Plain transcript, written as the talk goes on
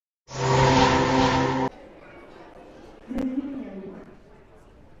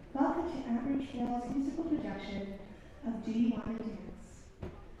selection of Do You Want to Dance?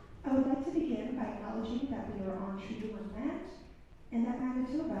 I would like to begin by acknowledging that we are on Treaty 1 land and that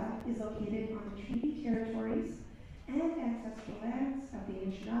Manitoba is located on the treaty territories and ancestral lands of the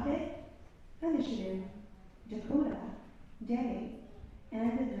Anishinaabe, Anishinaabe, Dakota, Dene,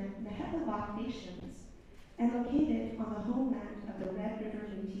 and the Nehethawak nations, and located on the homeland of the Red River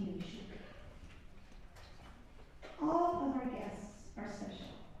Métis Nation. All of our guests are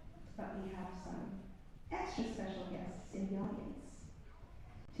special, but we have some extra special guests in the audience.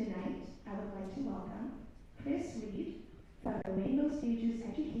 Tonight, I would like to welcome Chris Reed from the Rainbow Stages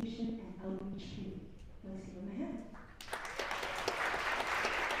Education and Outreach Committee. Let's give him a hand.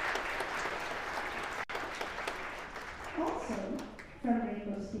 Also, from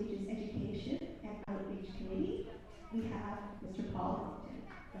Rainbow Stages Education and Outreach Committee, we have Mr. Paul Compton.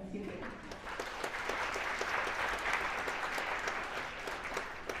 Let's give it.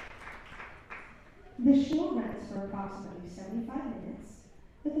 The show runs for approximately 75 minutes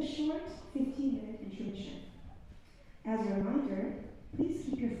with a short 15-minute intermission. As a reminder, please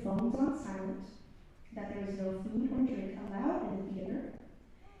keep your phones on silent, that there is no food or drink allowed in the theater,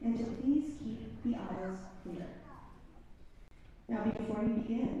 and to please keep the aisles clear. Now, before we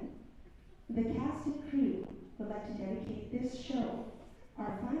begin, the cast and crew would like to dedicate this show,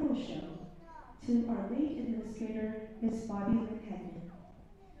 our final show, to our late administrator, Miss Bobby Lynn Hedman,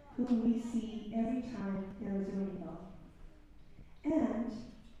 whom we see every time there is a rainbow. And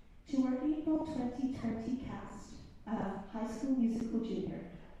to our April 2020 cast of High School Musical Junior,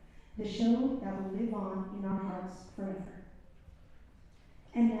 the show that will live on in our hearts forever.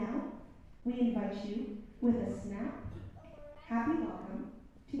 And now, we invite you with a snap, happy welcome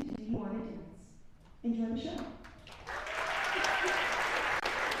to Do You Want to Dance? Enjoy the show.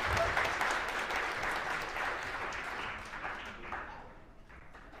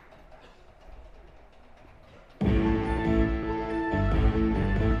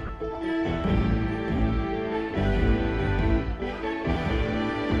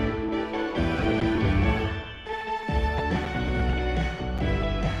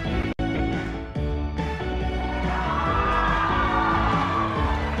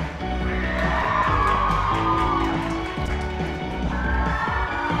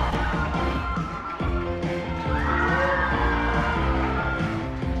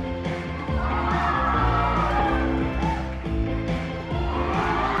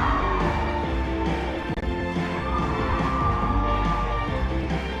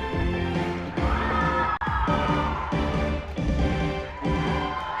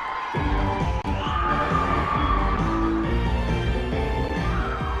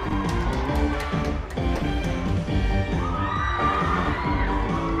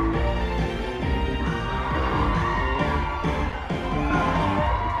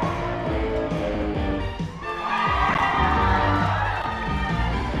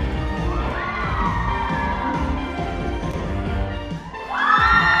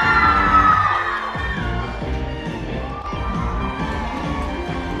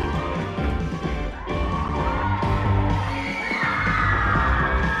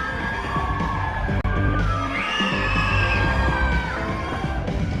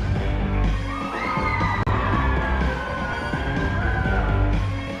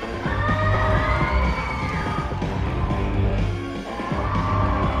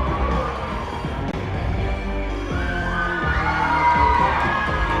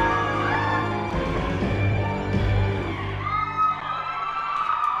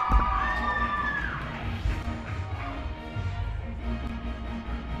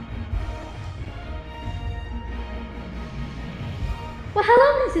 Well, hello,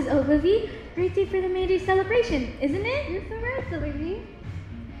 Mrs. Ogilvy. Great day for the May Day celebration, isn't it? You're so right, Ogilvy.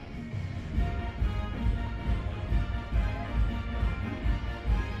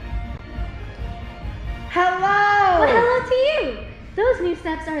 Hello! Well, hello to you. Those new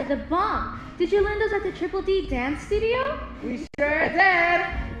steps are the bomb. Did you learn those at the Triple D Dance Studio? We sure did.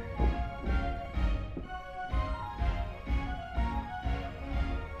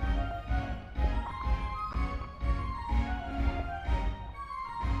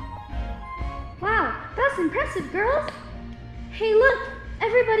 Wow, that's impressive, girls. Hey, look,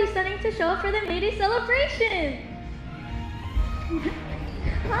 everybody's starting to show up for the May Day celebration.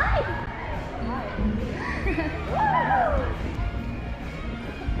 Hi.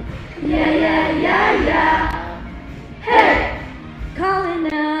 Yeah. Hey!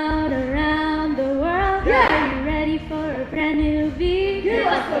 Calling out around the world. Yeah. Are you ready for a brand new beat? Give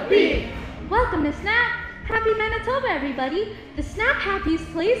us the beat. Welcome to Snap Happy Manitoba, everybody. The Snap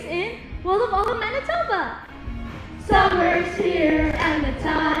Happies place in Wall of Manitoba. Summer's here and the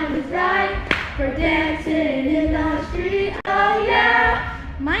time is right We're dancing in the street, oh yeah.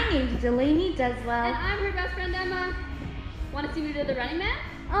 My name's Delaney Deswell. And I'm her best friend Emma. Want to see me do the Running Man?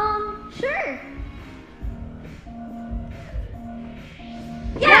 Sure.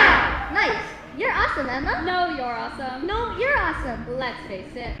 Yeah! Nice. You're awesome, Emma. No, you're awesome. No, you're awesome. Let's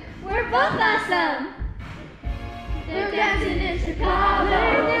face it. We're both awesome. They're dancing in Chicago.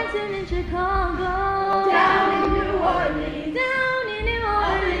 We're dancing in Chicago. Down in New Orleans. Down in New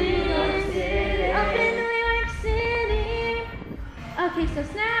Orleans. Up in New York City. Okay, so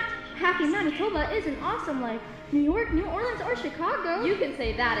Snap, Happy Manitoba isn't awesome like New York, New Orleans, or Chicago. You can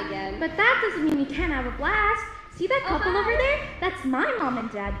say that again. But that doesn't mean we can't have a blast. See that couple over there? That's my mom and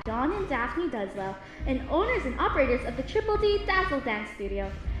dad, Don and Daphne Deswell, and owners and operators of the Triple D Dazzle Dance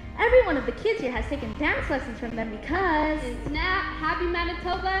Studio. Every one of the kids here has taken dance lessons from them because... In Snap, Happy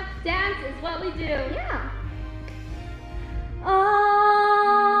Manitoba, dance is what we do. Yeah.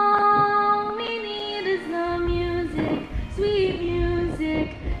 All we need is the music, sweet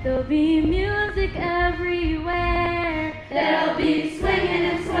music. There'll be music everywhere. There'll be swinging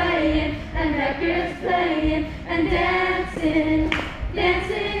and swaying, and records playing, and dancing,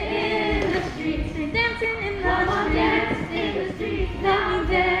 dancing in the streets. We're dancing in the streets. Dance in the streets. Now we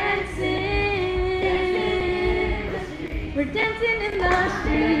dancing. We're dancing in the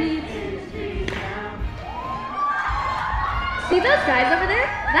streets. See those guys over there?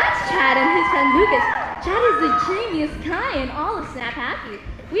 That's Chad and his friend Lucas. Chad is the dreamiest guy in all of Snap Happy.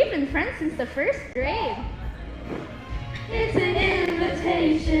 We've been friends since the first grade. It's an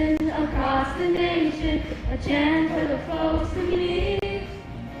invitation across the nation, a chant for the folks to meet.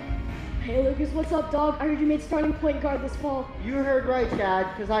 Hey Lucas, what's up, dog? I heard you made starting point guard this fall. You heard right, Chad,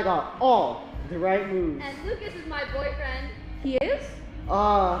 because I got all the right moves. And Lucas is my boyfriend. He is?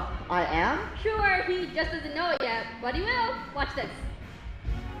 I am? Sure, he just doesn't know it yet, but he will. Watch this.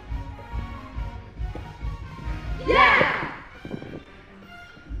 Yeah!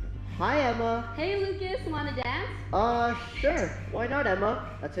 Hi, Emma. Hey Lucas, wanna dance? Sure. Why not, Emma?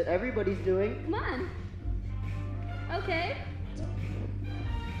 That's what everybody's doing. Come on. Okay.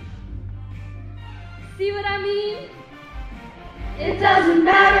 See what I mean? It doesn't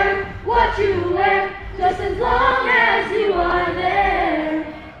matter what you wear, just as long as you are there.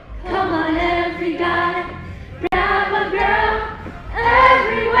 Come on, every guy, grab a girl,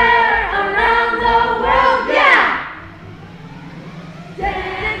 everywhere around the world, yeah!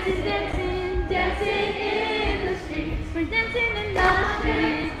 Dancing, dancing, dancing in the streets. We're dancing in the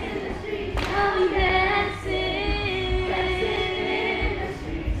streets. Now we dancing, dancing in the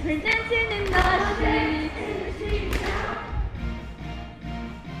streets. We're dancing in the streets.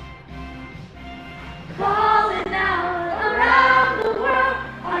 Calling out around the world.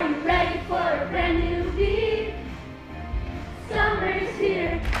 Are you ready for a brand new beat? Summer's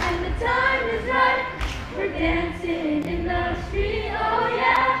here and the time is right. We're dancing in the street, oh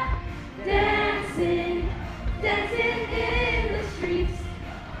yeah. Dancing, dancing in the streets.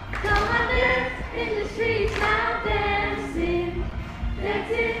 Come on, dance in the streets now. Dancing,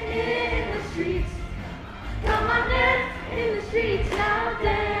 dancing in the streets. Come on, dance in the streets now.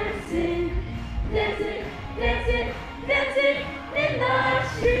 Dancing, dancing, dancing, dancing in the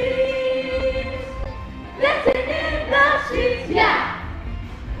streets. Dancing in the streets, yeah.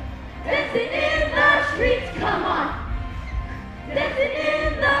 Dancing in the streets, come on. Dancing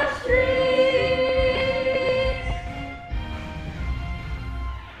in the streets.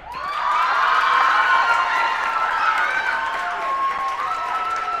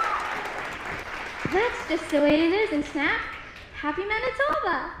 That's just the way it is in Snap. Happy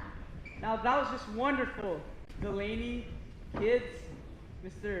Manitoba. Now that was just wonderful. Delaney, kids,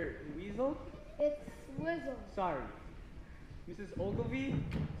 Mr. Weasel, It's Wizzle. sorry, Mrs. Ogilvy,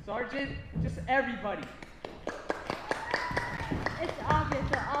 Sergeant, just everybody. It's obvious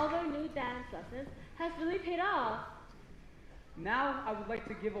that all their new dance lessons has really paid off. Now I would like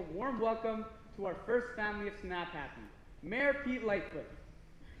to give a warm welcome to our first family of Snap Happy, Mayor Pete Lightfoot.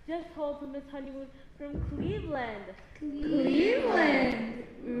 Just hold from Miss Honeymoon from Cleveland. Cleveland.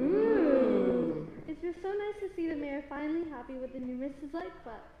 Ooh. It's just so nice to see the mayor finally happy with the new Mrs.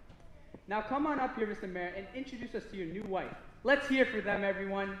 Lightfoot. Now come on up here, Mr. Mayor, and introduce us to your new wife. Let's hear for them,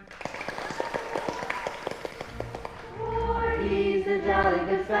 everyone. For he's a jolly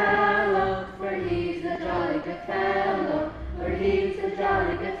good fellow, for he's a jolly good fellow, for he's a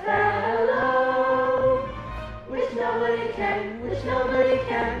jolly good fellow. Which nobody can, which nobody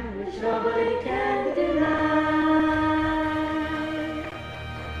can, which nobody can deny.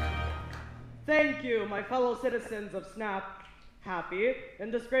 Thank you, my fellow citizens of Snap Happy in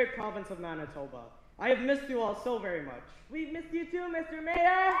this great province of Manitoba. I have missed you all so very much. We've missed you too, Mr.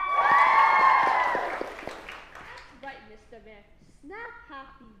 Mayor. Right, Mr. Mayor. Snap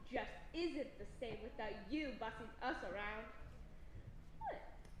Happy just isn't the same without you bossing us around. What?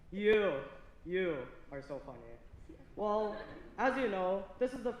 You are so funny. Well, as you know,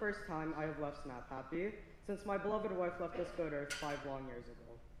 this is the first time I have left Snap Happy since my beloved wife left this good earth 5 long years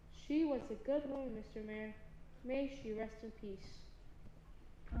ago. She was a good woman, Mr. Mayor. May she rest in peace.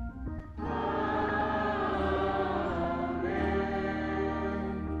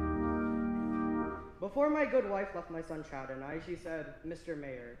 Before my good wife left my son Chad and I, she said, Mr.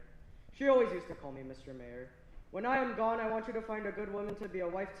 Mayor. She always used to call me Mr. Mayor. When I am gone, I want you to find a good woman to be a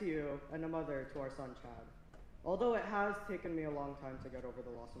wife to you and a mother to our son Chad. Although it has taken me a long time to get over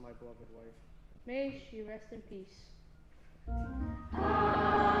the loss of my beloved wife. May she rest in peace.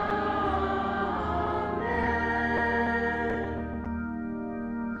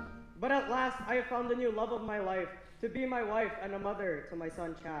 But at last, I have found the new love of my life, to be my wife and a mother to my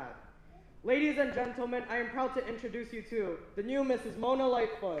son Chad. Ladies and gentlemen, I am proud to introduce you to the new Mrs. Mona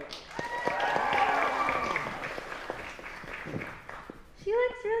Lightfoot. She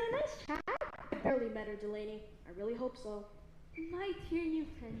looks really nice, Chad. I barely met her, Delaney. I really hope so. My dear new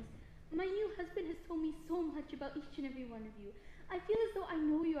friends, my new husband has told me so much about each and every one of you. I feel as though I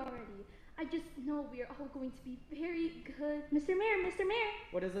know you already. I just know we are all going to be very good. Mr. Mayor,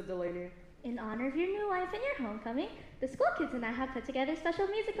 What is it, Delaney? in honor of your new wife and your homecoming, the school kids and I have put together a special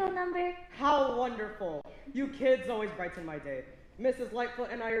musical number. How wonderful! You kids always brighten my day. Mrs. Lightfoot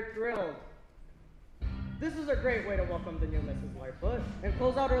and I are thrilled. This is a great way to welcome the new Mrs. Lightfoot and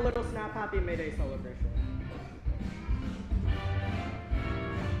close out our little Snap Happy May Day celebration.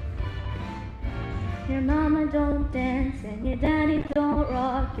 Your mama don't dance and your daddy don't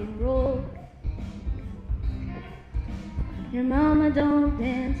rock and roll. Your mama don't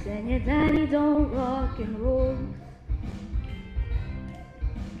dance and your daddy don't rock and roll.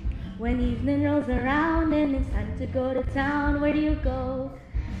 When evening rolls around and it's time to go to town, where do you go?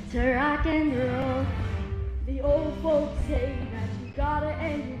 To rock and roll. The old folks say that you gotta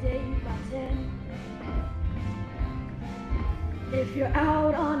end your day by 10. If you're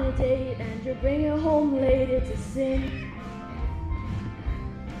out on a date and you're bringing home late, it's a sin.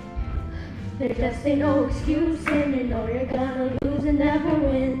 There just ain't no excuse, and you know you're gonna lose and never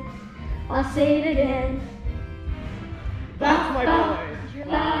win. I'll say it again. That's my boy!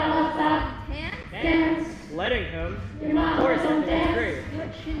 Dance. Letting him. Your mama Of course, don't everything's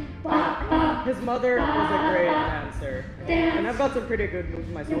dance. great. His mother is a great dancer. And I've got some pretty good moves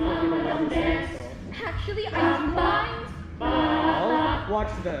myself if you don't let me sing, so. Actually, I'm blind. Well, watch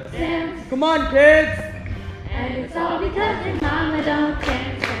this. Come on, kids! And it's all because your mama don't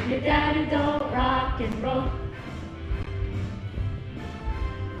dance and your daddy don't rock and roll.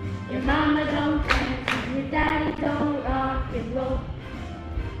 Your mama don't dance and your daddy don't rock and roll.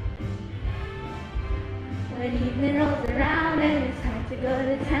 When evening rolls around and it's time to go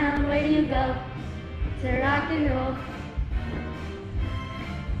to town, where do you go? To rock and roll.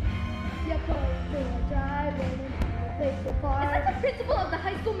 Is that the principal of the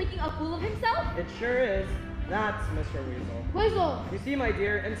high school making a fool of himself? It sure is. That's Mr. Weasel. Weasel! You see, my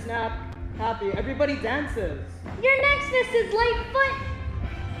dear, in Snap Happy, everybody dances. You're next, Mrs. Lightfoot.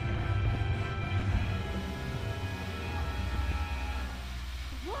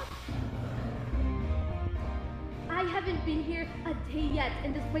 What? I haven't been here a day yet,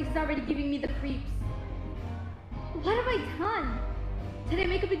 and this place is already giving me the creeps. What have I done? Did I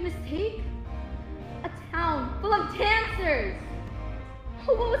make a big mistake? A town full of dancers!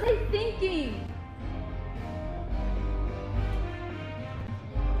 What was I thinking?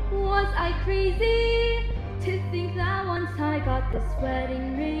 Was I crazy to think that once I got this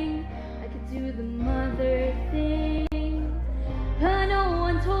wedding ring, I could do the mother thing? But no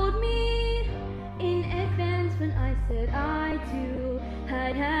one told me in advance when I said I do,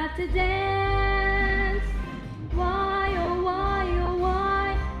 I'd have to dance. Why, oh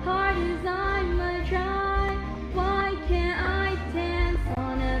why, hard as I might try, why can't I dance?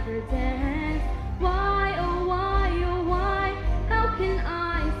 I'll never dance. Why, oh why, how can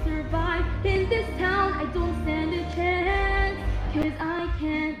I survive in this town? I don't stand a chance, 'cause I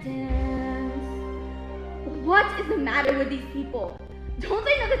can't dance. What is the matter with these people? Don't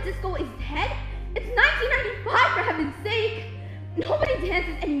they know that disco is dead? It's 1995, for heaven's sake! Nobody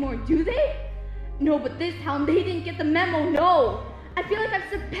dances anymore, do they? No, but this town, they didn't get the memo, no! I feel like I've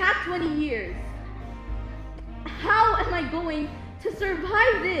slipped past 20 years. How am I going to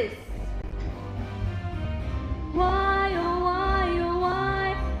survive this? Why, oh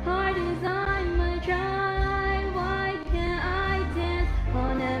why, hard as I might try, why can't I dance?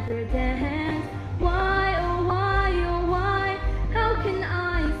 I'll never dance. Why, oh why, how can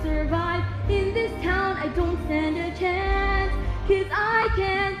I survive in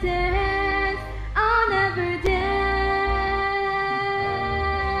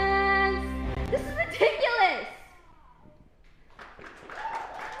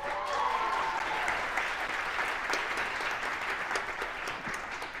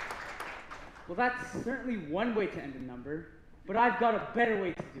that's certainly one way to end a number, but I've got a better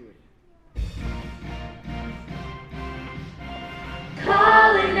way to do it.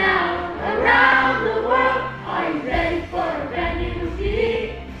 Calling out around the world, are you ready for a brand new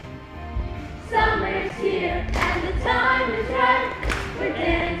beat? Summer's here and the time is right. We're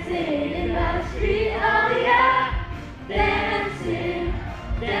dancing in the street, oh yeah. Dancing,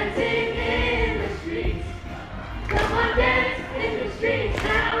 dancing in the streets. Come on, dance in the streets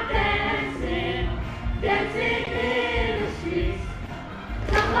now, dancing, dancing in the streets.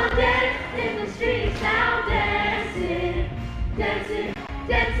 Come on, dance in the streets now, dancing, dancing,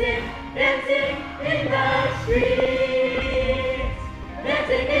 dancing, dancing in the streets.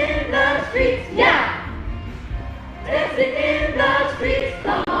 Dancing in the streets, yeah. Dancing in the streets,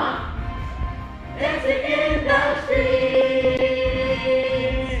 come on. Dancing in the streets.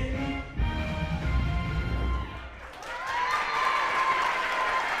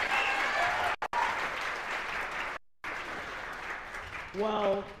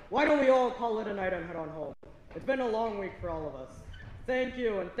 Well, why don't we all call it a night and head on home? It's been a long week for all of us. Thank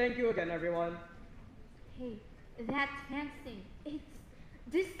you, and thank you again, everyone. Hey, that dancing, it's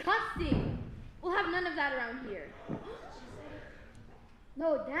disgusting. We'll have none of that around here.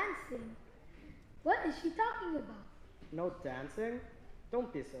 No dancing? What is she talking about? No dancing?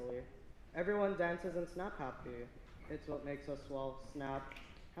 Don't be silly. Everyone dances in Snap Happy. It's what makes us, well, Snap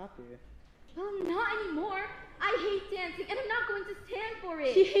Happy. Well, not anymore. I hate dancing, and I'm not going to stand for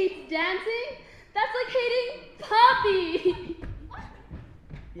it. She hates dancing? That's like hating Poppy.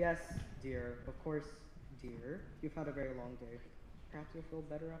 Yes, dear. Of course, dear. You've had a very long day. Perhaps you'll feel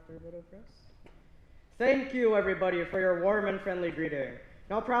better after a bit of rest? Thank you, everybody, for your warm and friendly greeting.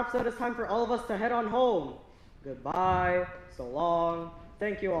 Now perhaps it is time for all of us to head on home. Goodbye, so long.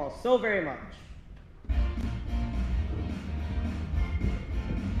 Thank you all so very much.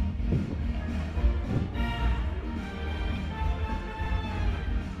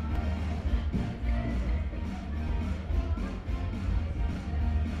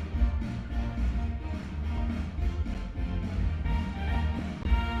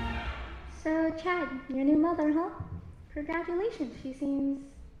 So, Chad, your new mother, huh? Congratulations. She seems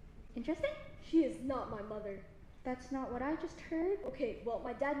interesting. She is not my mother. That's not what I just heard. Okay, well,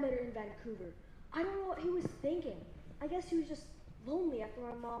 my dad met her in Vancouver. I don't know what he was thinking. I guess he was just lonely after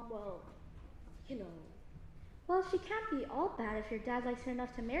my mom, well, you know. Well, she can't be all bad if your dad likes her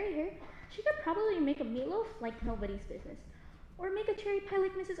enough to marry her. She could probably make a meatloaf like nobody's business. Or make a cherry pie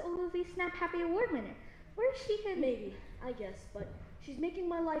like Mrs. Ogilvy Snap Happy Award winner. Or she could... Maybe, I guess, but she's making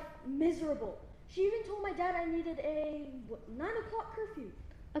my life miserable. She even told my dad I needed a 9 o'clock curfew.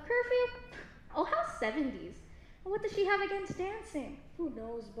 A curfew? Oh, how 70s. And what does she have against dancing? Who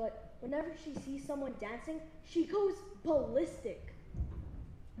knows, but whenever she sees someone dancing, she goes ballistic.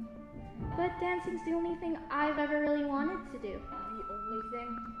 But dancing's the only thing I've ever really wanted to do. The only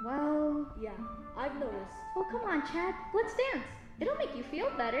thing? Well... Yeah, I've noticed. Oh, come on, Chad. Let's dance. It'll make you feel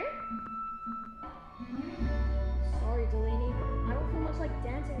better. Sorry, Delaney. I don't feel much like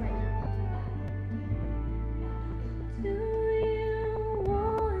dancing right now. Do you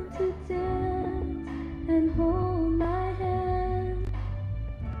want to dance and hold my hand?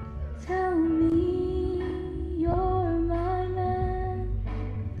 Tell me you're my man.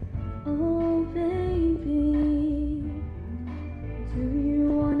 Oh, baby, do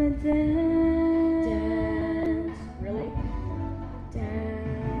you want to dance? Dance? Really?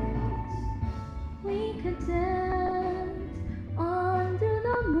 Dance. We could dance under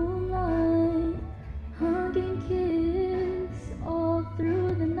the moonlight, hug and kiss all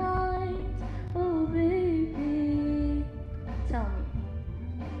through the night. Oh, baby, tell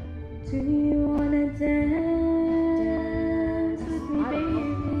me, do you wanna dance with me,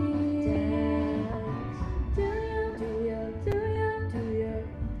 baby? Dance. Do you? Do ya? Do you? Do ya?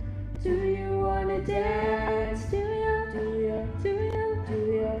 Do you wanna dance? Do you? Do ya? Do you? Do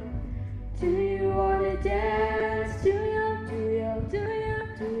ya? Do you wanna dance? Do you? Do ya? Do you?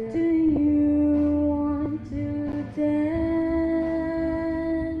 Do ya? Do you want to dance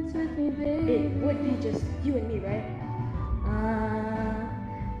with me, baby? It would be just you and me, right?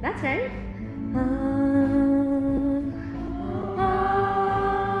 That's right.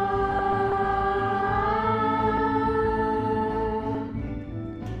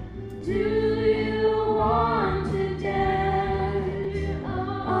 Do you want to dance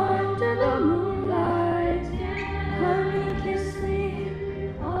under the moonlight? Honey, kiss me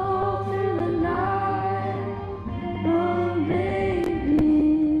all through the night. Oh, baby,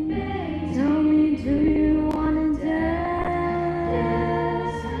 tell me, do you want to dance?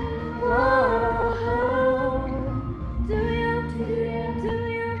 Whoa, do you? Do you? Do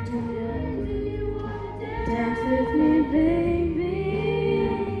you? Do you?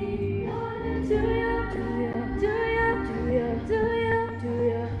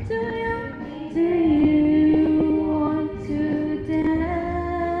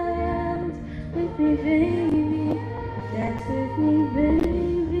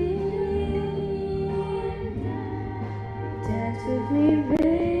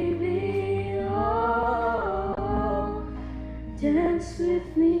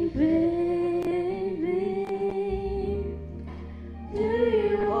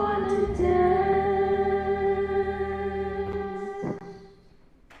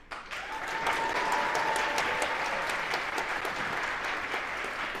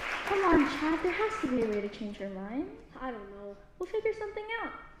 something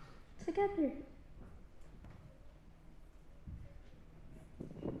out together.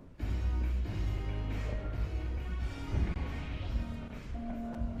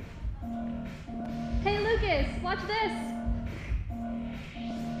 Hey Lucas, watch this.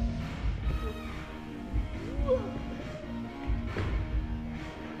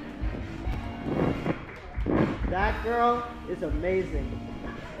 That girl is amazing.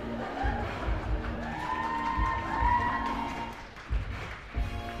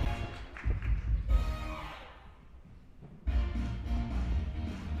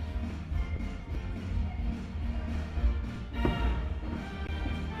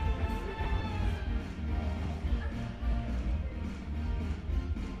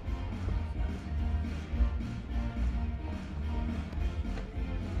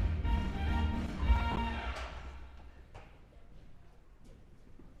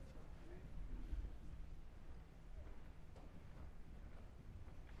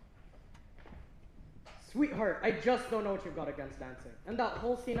 Sweetheart, I just don't know what you've got against dancing. And that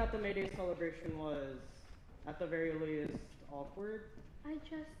whole scene at the May Day celebration was, at the very least, awkward.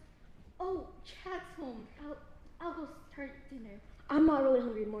 Oh, Chad's home. I'll go start dinner. I'm not really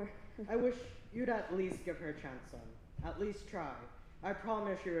hungry anymore. I wish you'd at least give her a chance, son. At least try. I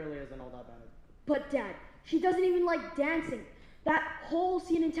promise she really isn't all that bad. But Dad, she doesn't even like dancing. That whole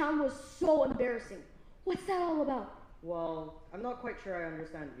scene in town was so embarrassing. What's that all about? Well, I'm not quite sure I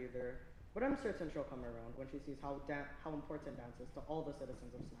understand either. But I'm certain she'll come around when she sees how important dance is to all the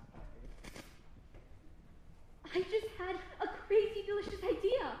citizens of Snap Happy. I just had a crazy delicious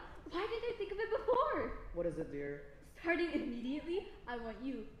idea. Why didn't I think of it before? What is it, dear? Starting immediately, I want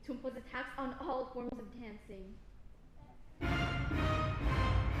you to impose a tax on all forms of dancing.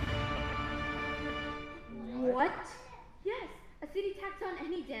 What? Yes, a city tax on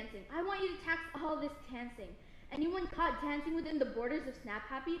any dancing. I want you to tax all this dancing. Anyone caught dancing within the borders of Snap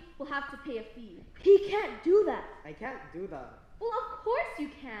Happy will have to pay a fee. He can't do that. I can't do that. Well, of course you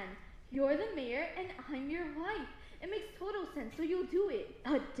can. You're the mayor and I'm your wife. It makes total sense, so you'll do it.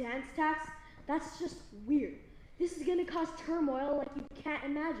 A dance tax? That's just weird. This is gonna cause turmoil like you can't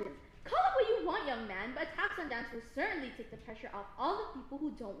imagine. Call it what you want, young man, but a tax on dance will certainly take the pressure off all the people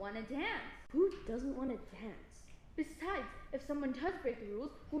who don't want to dance. Who doesn't want to dance? Besides, if someone does break the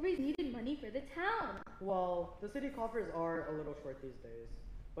rules, we'll raise needed money for the town. Well, the city coffers are a little short these days.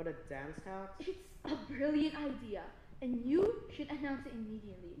 But a dance tax? It's a brilliant idea, and you should announce it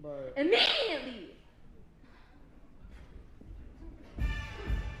immediately. But... Immediately!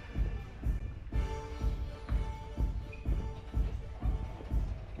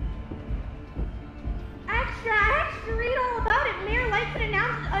 Extra, read all about it. Mayor Lightfoot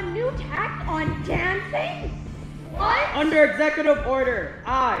announced a new tax on dancing? What? Under executive order,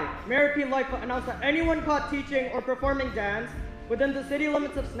 I, Mayor P. Lightfoot, announce that anyone caught teaching or performing dance within the city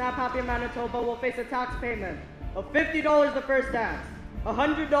limits of Snap Happy, Manitoba will face a tax payment of $50 the first dance,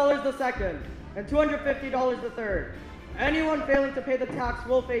 $100 the second, and $250 the third. Anyone failing to pay the tax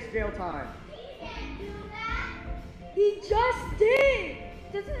will face jail time. He can't do that. He just did!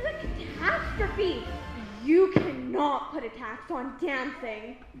 This is a catastrophe. You cannot put a tax on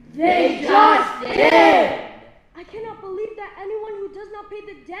dancing. They just did! I cannot believe that anyone who does not pay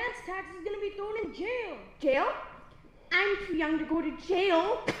the dance tax is going to be thrown in jail. Jail? I'm too young to go to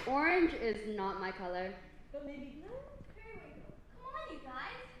jail. Orange is not my color. But maybe no. Come on, you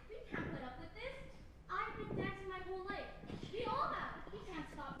guys. We can't put up with this. I've been dancing my whole life. We all have. We can't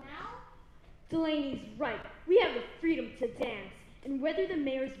stop now. Delaney's right. We have the freedom to dance. And whether the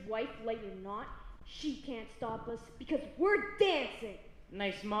mayor's wife like it or not, she can't stop us because we're dancing.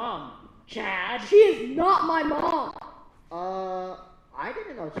 Nice mom. Chad. She is not my mom. I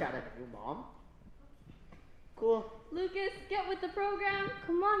didn't know Chad had a new mom. Cool. Lucas, get with the program.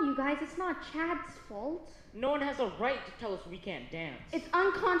 Come on, you guys, it's not Chad's fault. No one has a right to tell us we can't dance. It's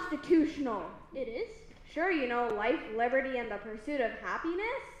unconstitutional. It is? Sure, you know, life, liberty, and the pursuit of happiness.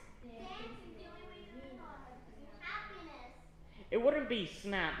 It wouldn't be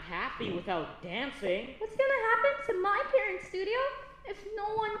Snap Happy without dancing. What's gonna happen to my parents' studio if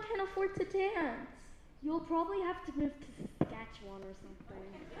no one can afford to dance? You'll probably have to move to Saskatchewan or something.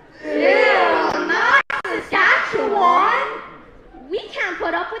 Ew, not Saskatchewan! We can't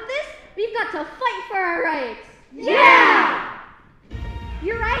put up with this. We've got to fight for our rights. Yeah!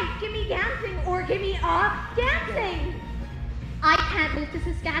 You're right. Give me dancing or give me dancing. I can't move to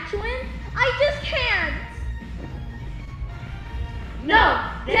Saskatchewan. I just can't. No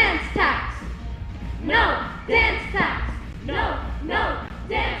dance tax. No dance tax. No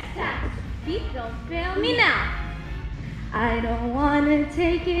dance tax. Feet don't fail me now. I don't want to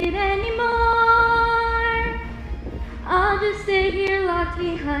take it anymore. I'll just stay here locked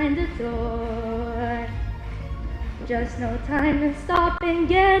behind the door. Just no time to stop and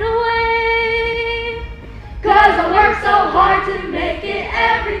get away. 'Cause I work so hard to make it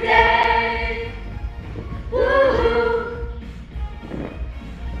every day. Woo-hoo.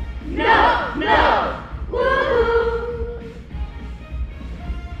 No, no, woo-hoo.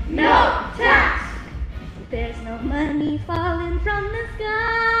 No tax. There's no money falling from the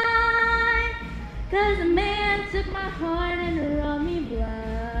sky. 'Cause a man took my heart and run me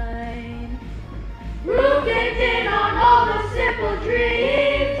blind. Roof caved in on all those simple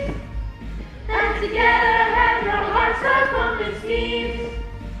dreams. And together had our hearts start pumping schemes.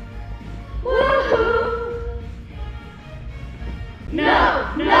 Woo-hoo. No,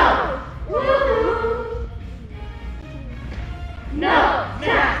 no, woo-hoo. No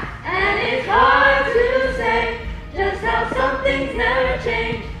tax. And it's hard to say just how some things never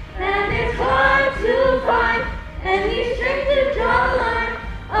change. And it's hard to find any strength to draw a line.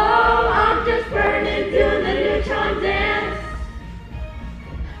 Oh, I'm just burning doing the neutron dance.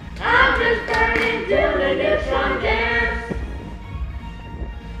 I'm just burning doing the neutron dance.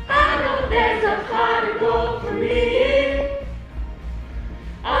 I know there's a pot of gold for me.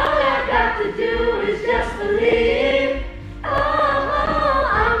 All I got to do is just believe. Oh,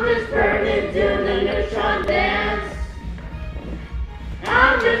 I'm just burning doing the neutron dance.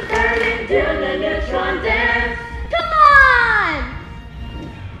 I'm just burning doing the neutron dance. Come on!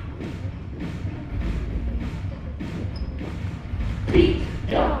 Beat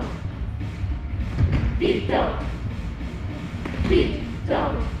don't. Beat don't. Beat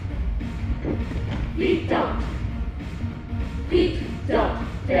don't. Beat don't. Beat don't.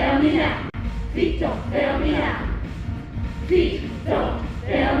 Fail me now. Beat don't. Fail me now. Beat don't.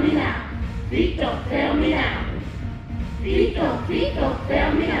 Fail me now. Beat don't. Fail me now. Beat don't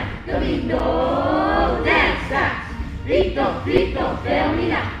fail me now. There'll be no dance tracks. Beat don't fail me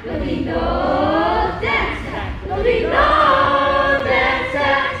now. There'll be no dance tracks. There'll be no dance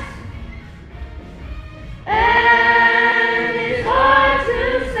tracks. And it's hard to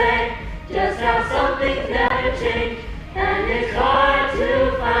say just how some things never change. And it's hard to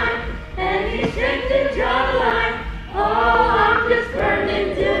find any strength to draw the line. Oh, I'm just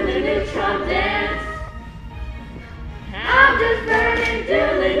burning doing the neutron dance. I'm just burning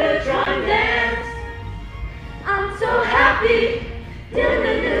doing the neutron dance. I'm so happy doing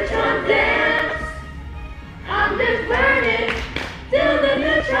the neutron dance. I'm just burning doing the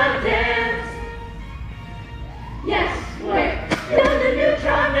neutron dance. Yes, we're doing the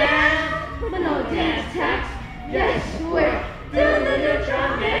neutron dance. But no dance tax. Yes, we're doing the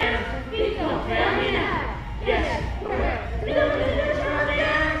neutron dance. Please don't fail me now. Yes, we're doing the neutron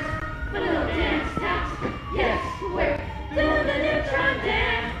dance. But no dance tax. Yes, we're doing the neutron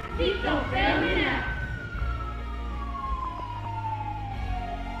dance. Please don't fail me now.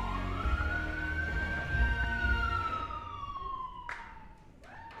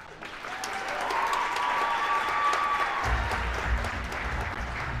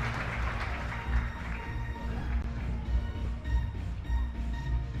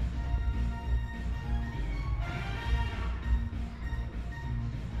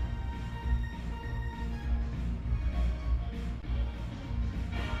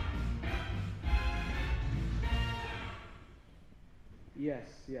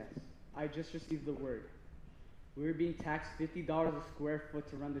 Yes. I just received the word. We're being taxed $50 a square foot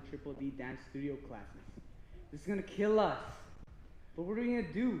to run the Triple D dance studio classes. This is gonna kill us. But what are we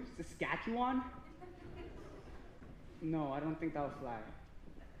gonna do? Saskatchewan? No, I don't think that'll fly.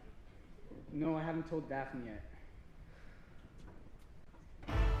 No, I haven't told Daphne yet.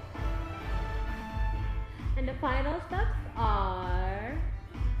 And the final steps are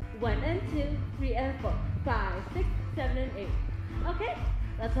 1 and 2, 3 and 4, 5, 6, 7 and 8. Okay,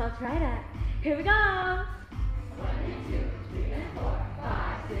 let's all try that. Here we go. 1 and 2, 3 and 4,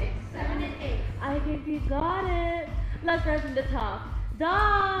 5, 6, 7 and 8. I think you got it. Let's start from the top.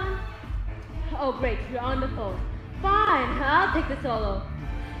 Dawn. Oh great, you're on the phone. Fine, I'll take the solo.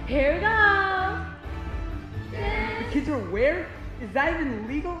 Here we go. The kids are where? Is that even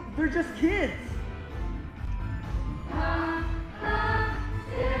legal? They're just kids.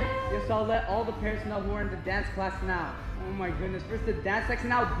 Yes, I'll let all the parents know who are in the dance class now. Oh my goodness, first the dance section,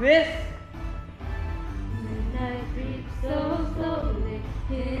 now this! Midnight creeps so slowly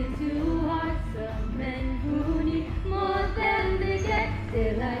into hearts of men who need more than they get.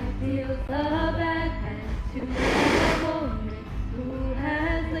 Still I feel the bad hand to a woman who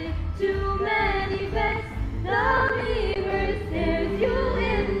has lived too many bets. The mirror stares you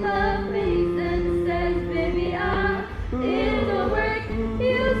in the face and says, baby, I'm in the work.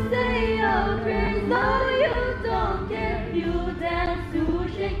 You say your prayers, though you don't care.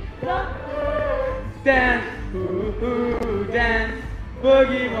 music, the Dance, ooh, ooh, dance,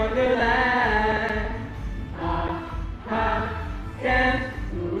 boogie wonderland. Dance,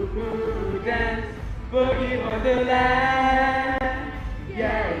 ooh, ooh, dance, boogie wonderland.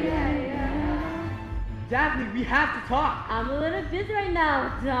 Yeah. Daphne, we have to talk. I'm a little busy right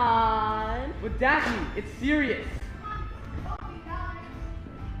now, Don. But Daphne, it's serious.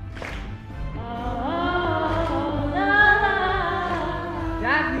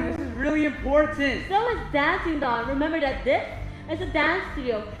 Daphne, this is really important. So is dancing, Don. Remember that this is a dance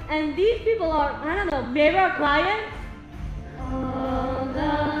studio, and these people are, I don't know, maybe our clients? All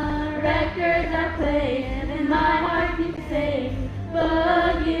the records are playing, and my heart keeps saying,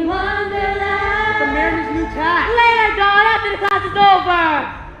 Boogie Wonderland. The mayor's new tax. Later, Don, after the class is over.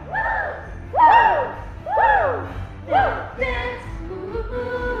 Dance,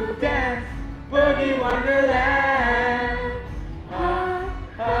 Dance, boogie wonderland.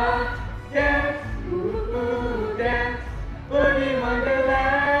 Dance, dance, boogie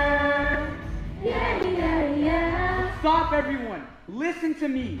wonderland. Yeah. Stop, everyone. Listen to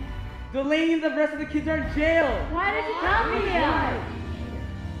me. Delaney and the rest of the kids are in jail. Why did you tell me here?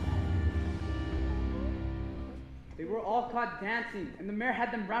 They were all caught dancing, and the mayor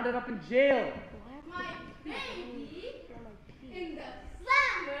had them rounded up in jail. My baby in the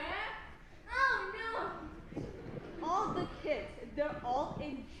slammer. Oh no. All the kids, they're all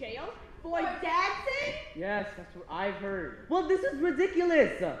in jail for dancing? Yes, that's what I've heard. Well, this is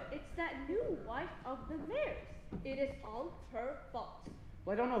ridiculous. It's that new wife of the mayor's. It is all her fault.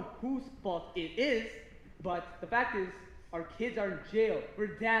 Well, I don't know whose fault it is, but the fact is, our kids are in jail for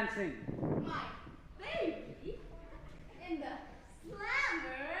dancing. My baby in the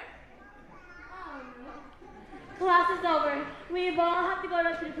slammer. Oh no. Class is over. We all have to go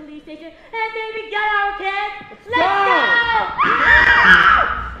to the police station and maybe get our kids. Let's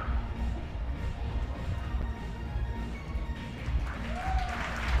go!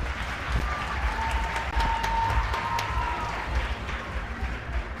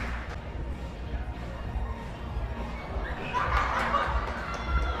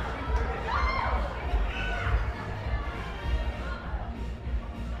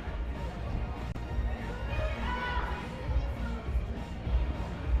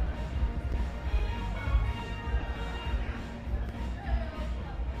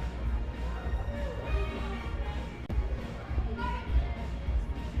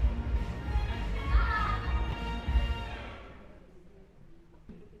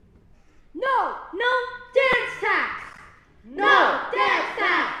 No dance tax. No dance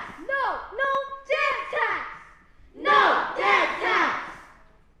tax. No dance tax. No dance tax.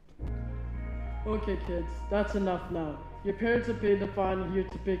 Okay, kids, that's enough now. Your parents have paid the fine here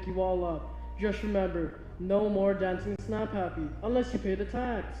to pick you all up. Just remember, no more dancing Snap Happy unless you pay the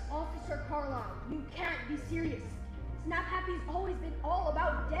tax. Officer Carlisle, you can't be serious. Snap Happy's always been all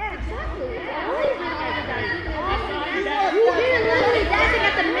about dance. You didn't literally dancing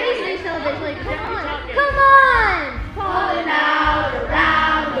at the Amazing celebration. Like, come on. Calling out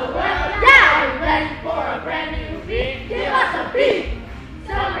around the world. Yeah. Are you ready for a brand new beat? Give us a beat.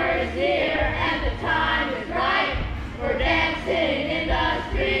 Summer is here and the time is right for dancing in the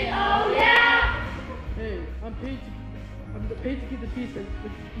street. Oh yeah. Hey, I'm paid to keep the peace.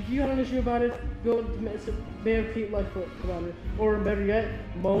 If you got an issue about it, go to Mayor Pete Lightfoot about it. Or better yet,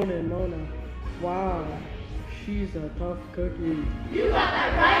 Mona. Wow, she's a tough cookie. You got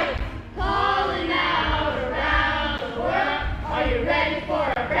that right. Calling out around the world. Are you ready for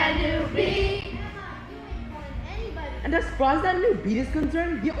a brand new beat? And as far as that new beat is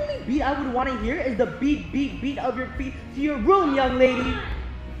concerned, the only beat I would want to hear is the beat of your feet to your room, young lady.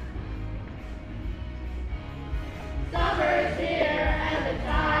 Summer is here and the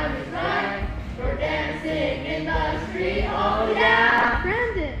time is right for dancing in the street. Oh yeah.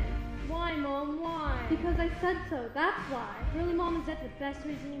 Brandon! Why, Mom, why? Because I said so, that's why. Really, Mom, is that the best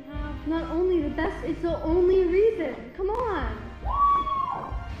reason you have? Not only the best, it's the only reason. Come on.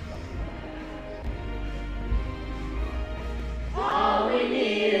 All we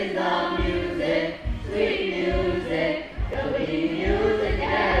need is the music, sweet music. There'll be music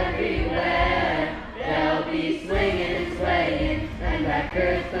everywhere. There'll be swinging and swaying and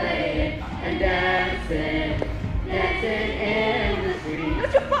records playing and dancing in the street.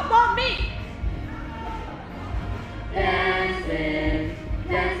 Don't you put on me! Dancing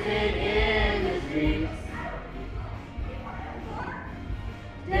in the streets.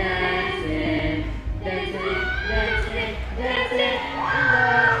 Dancing in the streets.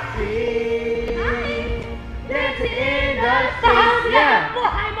 Dancing in the streets, yeah.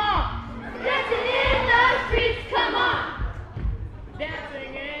 I'm off! Dancing in the streets, come on.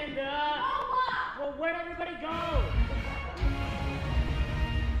 Dancing Where'd everybody go?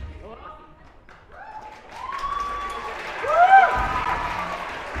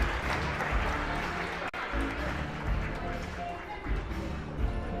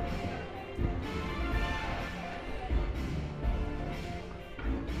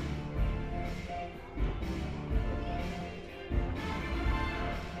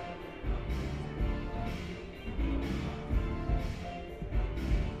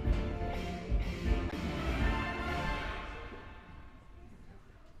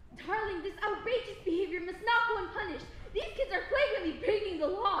 Darling, this outrageous behavior must not go unpunished. These kids are flagrantly breaking the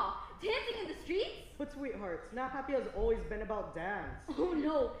law. Dancing in the streets? But sweetheart, Snap Happy has always been about dance. Oh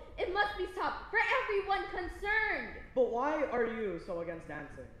no, it must be stopped for everyone concerned. But why are you so against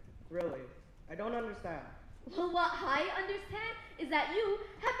dancing? Really? I don't understand. Well, what I understand is that you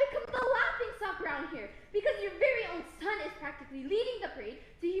have become the laughing stock around here because your very own son is practically leading the parade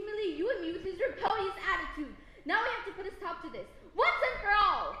to humiliate you and me with his rebellious attitude. Now we have to put a stop to this, once and for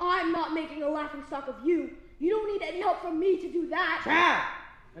all. I'm not making a laughing stock of you. You don't need any help from me to do that. Chad!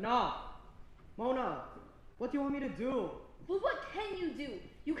 Enough! Mona, what do you want me to do? Well, what can you do?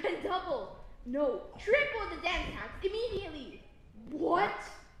 You can double, no, triple the dance tax immediately. What?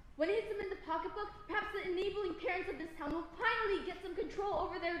 When it hits them in the pocketbook, perhaps the enabling parents of this town will finally get some control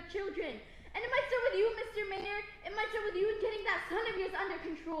over their children. And it might start with you, Mr. Mayor. It might start with you in getting that son of yours under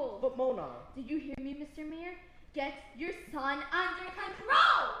control. But Mona... Did you hear me, Mr. Mayor? Get your son under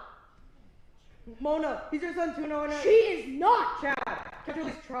control! Mona, he's your son too, no? She is not! Chad, can't you at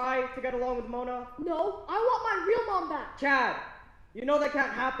least try to get along with Mona? No, I want my real mom back. Chad, you know that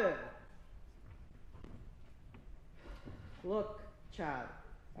can't happen. Look, Chad,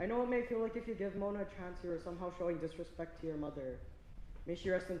 I know it may feel like if you give Mona a chance, you're somehow showing disrespect to your mother. May she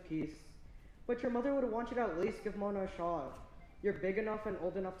rest in peace. But your mother would want you to at least give Mona a shot. You're big enough and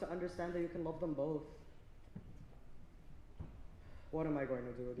old enough to understand that you can love them both. What am I going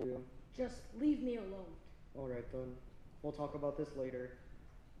to do with you? Just leave me alone. Alright then. We'll talk about this later.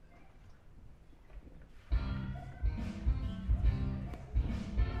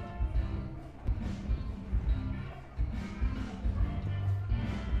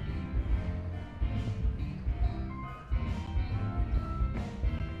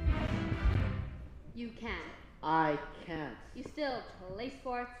 You can. I can't. You still play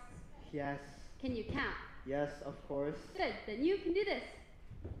sports? Yes. Can you count? Yes, of course. Good, then you can do this.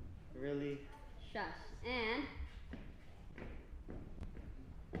 Really? Shush. And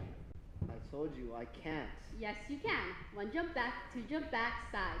I told you I can't. yes, you can. 1 jump back, 2 jump back,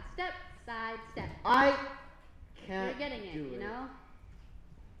 side step, side step. I can't. You're getting it, do you know?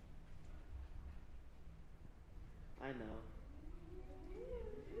 I know.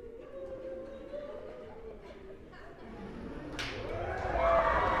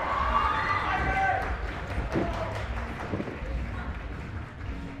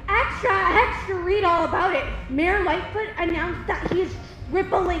 Extra, read all about it. Mayor Lightfoot announced that he is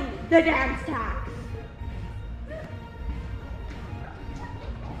tripling the dance tax.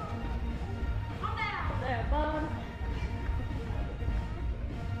 There, bone.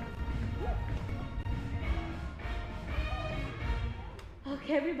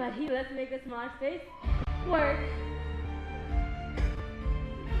 Okay, everybody, let's make a small space. Work.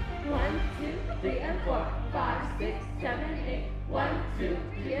 1, 2, 3, and 4, 5, 6, 7, 8. 1, 2,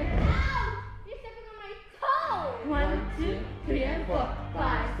 3, and 4. Ow! You're stepping on my toe! 1, 2, 3, and 4,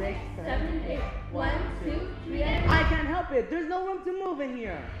 5, 6, 7, 8. 1, 2, 3, and I can't help it. There's no room to move in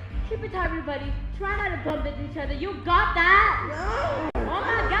here. keep it tight, everybody. Try not to bump into each other. You got that? No. Oh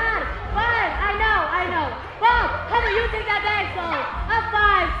my God! 5! I know. Bob, how do you take that bag so? A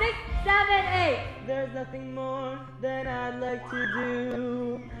 5, 6, 7, 8. There's nothing more that I'd like to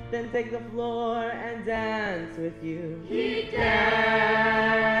do than take the floor and dance with you. Keep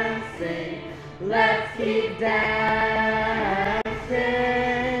dancing. Let's keep dancing.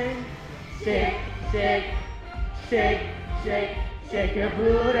 Shake, shake, shake, shake, shake your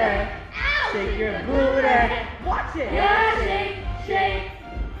booty. Shake your booty. Watch it. Yeah, shake, shake,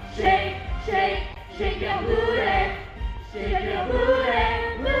 shake, shake, shake your booty. Shake your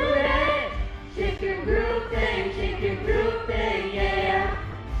booty, booty. Shake your groove thing, yeah.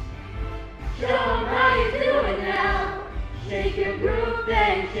 Show 'em how you do it now. Shake your groove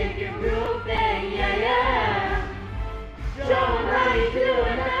thing, yeah, yeah. Show 'em how you do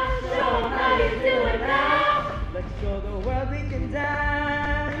it now. Show 'em how you do it now. Let's show the world we can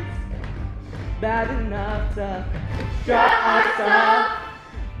dance. Bad enough to strut our stuff.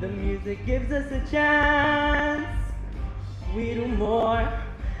 The music gives us a chance. We do more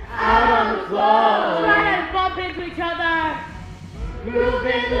out on the floor. Try to bump into each other.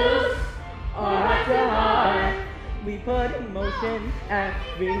 Grooving loose, or I we put in motion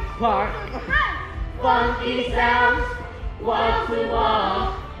every part. Funky sounds, wall to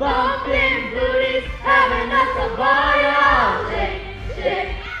wall, bumping booties, having us a ball, y'all. Shake,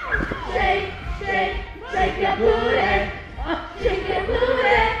 shake, shake, shake, shake your booty, shake your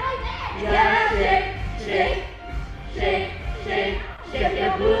booty. You gotta shake, shake, shake, shake, shake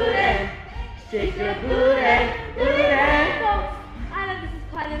your booty, shake your booty, booty. Folks, I know this is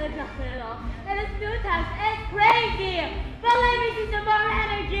quite an adjustment at all, and it's new times, it's crazy, but let me see some more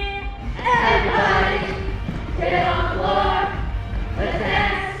energy. Everybody, get on the floor, let's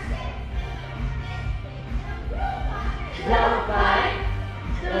dance. Don't fight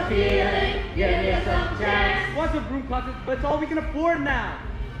the feeling, give me some chance. What's a broom closet? But it's all we can afford now.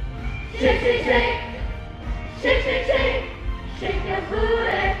 Shake, shake, shake, shake, shake, shake, shake your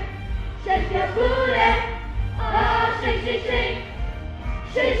booty, shake your booty. Oh, shake, shake, shake,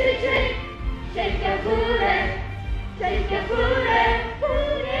 shake, shake, shake, shake your booty, shake your booty,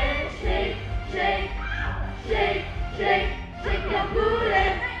 booty. Shake, shake, shake, shake, shake your booty,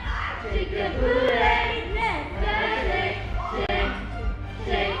 shake your booty. Yeah, shake, shake,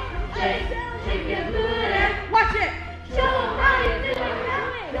 shake, shake, shake your booty. Watch it! Show 'em how you do it.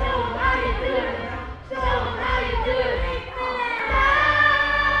 Show 'em how you do it. Show 'em how you do it.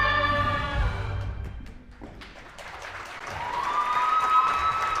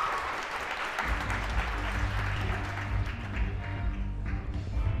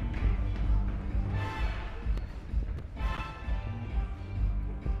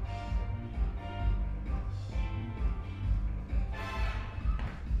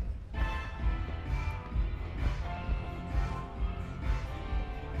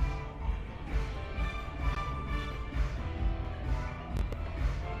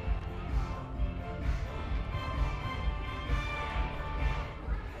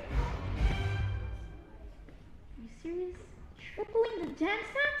 You serious? Tripling the dance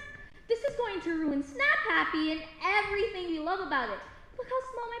tax? This is going to ruin Snap Happy and everything we love about it. Look how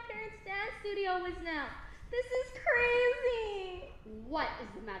small my parents' dance studio is now. This is crazy. What is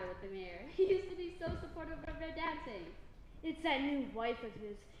the matter with the mayor? He used to be so supportive of their dancing. It's that new wife of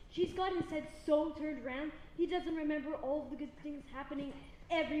his. She's got his head so turned around, he doesn't remember all of the good things happening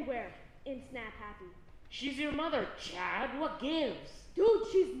everywhere in Snap Happy. She's your mother, Chad. What gives? Dude,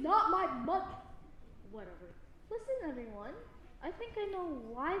 she's not my mother. Whatever. Listen, everyone. I think I know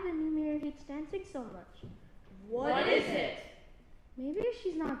why the new mayor hates dancing so much. What is it? Maybe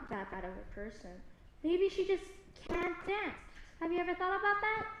she's not that bad of a person. Maybe she just can't dance. Have you ever thought about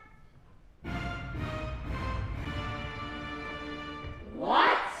that?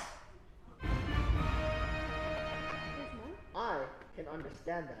 What? I can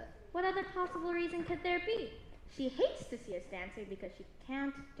understand that. What other possible reason could there be? She hates to see us dancing because she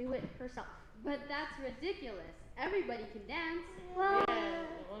can't do it herself. But that's ridiculous. Everybody can dance. Well,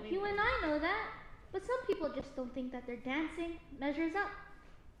 Yeah, you and I know that. But some people just don't think that their dancing measures up.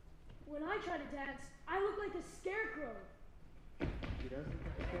 When I try to dance, I look like a scarecrow. He doesn't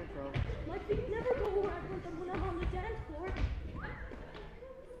think he can, bro. My feet never go where I want them when I'm on the dance floor.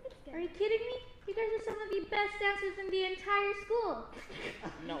 Are you kidding me? You guys are some of the best dancers in the entire school.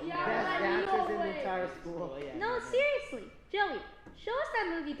 No. Yeah, Best right, dancers no in the way. entire school. Yeah. No, seriously. Joey, show us that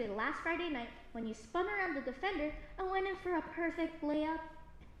move you did last Friday night when you spun around the defender and went in for a perfect layup.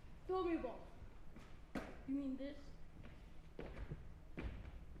 Throw me a ball. You mean this?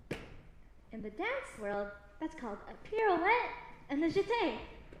 In the dance world, that's called a pirouette and a jeté.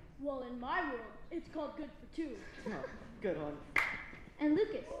 Well, in my world, it's called good for two. Oh, good one. And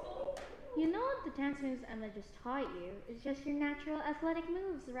Lucas, you know the dance moves Emma just taught you is just your natural athletic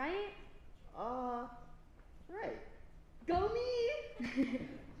moves, right? Right. Go me!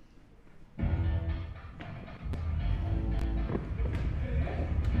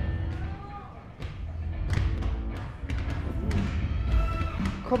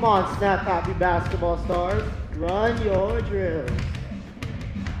 Come on, Snap Happy basketball stars. Run your drills.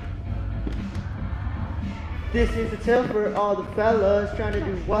 This is a tip for all the fellas trying to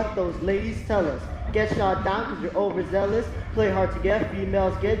do what those ladies tell us. Get shot down because you're overzealous. Play hard to get,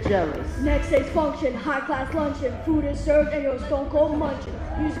 females get jealous. Next day's function, high class luncheon. Food is served and you're stone cold munching.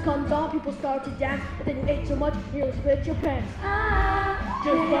 Music comes on, people start to dance. But then you ate so much, you'll split your pants.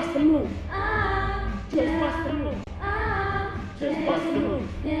 Just bust the move. Just bust the move. Just bust the move.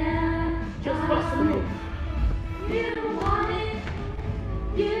 Yeah. Just bust the move. You want it,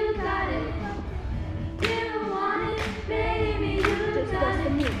 you got it. You want it, baby, you Just got bust the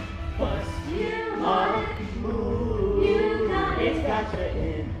it. move. You want it, Move. you got It's it. got you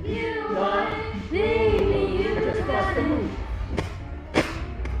in. You want it, baby, you Just bust got the it. move.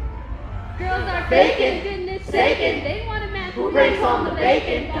 Girls are Bacon. bacon, goodness forsaken. They want a man Who brings home the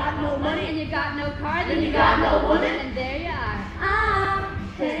bacon? Got no money and you got no car, then you got no woman, and there you are.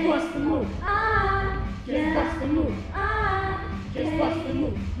 Just bust the move. Just bust the move. Just bust the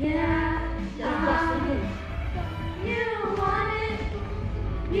move. Yeah, Just bust the move. you want it,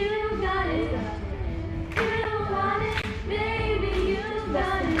 you got it. You want it, baby, you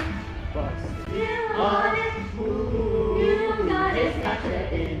got it. You want it, you got it.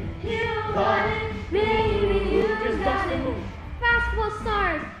 You want it, baby, you got it. Basketball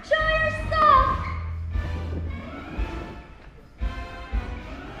stars, show your stuff!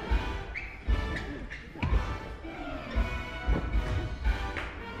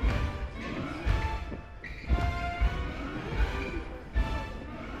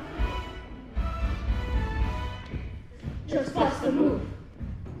 Just bust the move.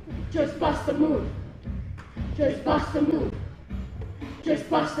 Just bust the move. Just bust the move. Just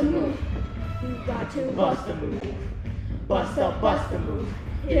bust the move. You got to bust the move. Bust the move.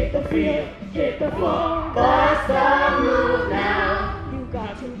 Hit the field, hit the floor. Bust the move now. You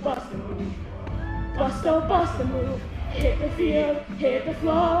got to bust the move. Bust the move. Hit the field, hit the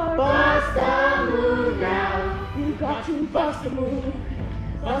floor. Bust the move now. You got to bust the move.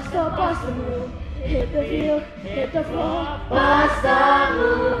 Bust the move. Hit the field, hit the floor. Bust the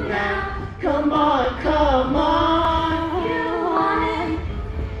move now. Come on, come on. You want it,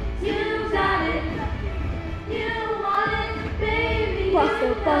 you got it. You want it, baby,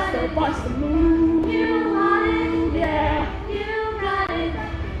 Bust the move. You want it, Yeah. you got it.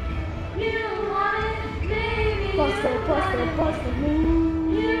 You want it, baby, Bust the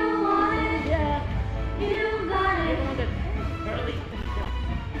move. You want it, Yeah. you got it. Early.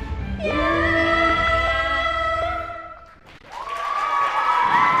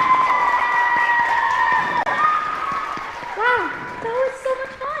 Wow, that was so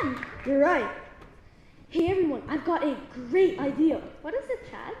much fun! You're right. Hey everyone, I've got a great idea. What is it,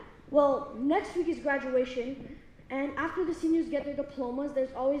 Chad? Well, next week is graduation, and after the seniors get their diplomas,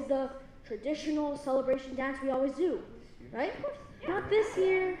 there's always the traditional celebration dance we always do, right? Not this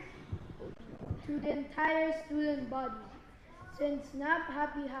year. To the entire student body. Since Snap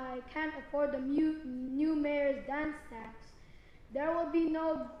Happy High can't afford the new mayor's dance tax, there will be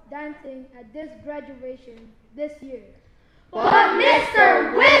no dancing at this graduation this year. But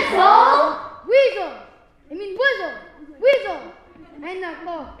Mr. Whistle! Weasel! I mean Whistle! Weasel! Ain't that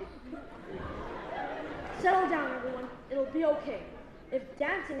law? Settle down, everyone. It'll be okay. If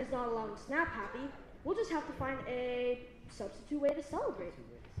dancing is not allowed in Snap Happy, we'll just have to find a substitute way to celebrate.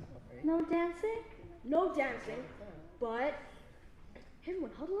 No dancing? No dancing, but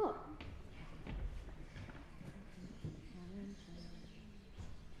everyone huddle up.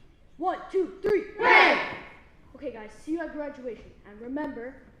 One, two, three. Hooray! Okay, guys, see you at graduation. And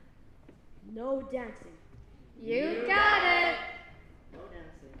remember, no dancing. You got it! No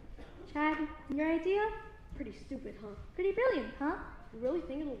dancing. Chad, your idea? Pretty stupid, huh? Pretty brilliant, huh? You really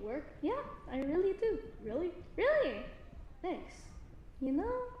think it'll work? Yeah, I really do. Really? Really? Thanks. You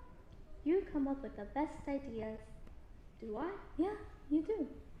know, you come up with the best ideas. Do I? Yeah, you do.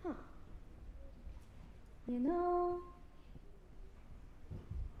 Huh. You know,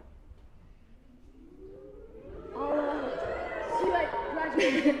 I'll see you at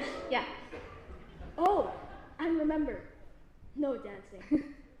graduation. yeah. Oh, and remember, no dancing.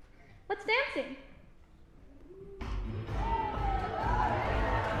 What's dancing?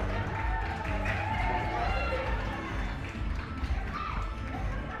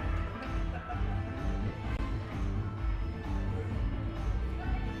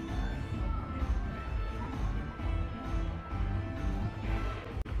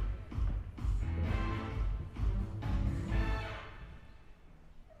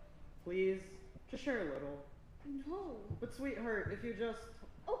 Please, just share a little. No. But sweetheart, if you just...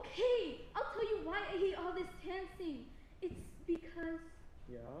 Okay, I'll tell you why I hate all this dancing. It's because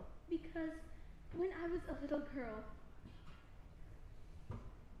Yeah? when I was a little girl,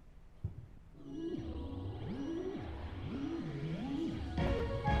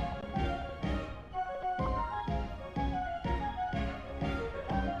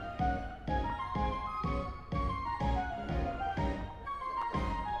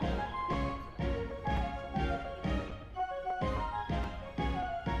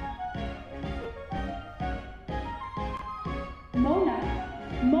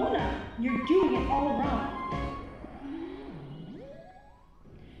 Mona, you're doing it all wrong.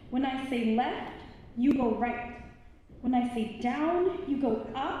 When I say left, you go right. When I say down, you go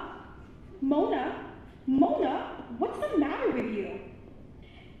up. Mona, what's the matter with you?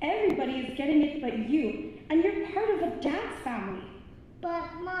 Everybody is getting it but you, and you're part of a dance family.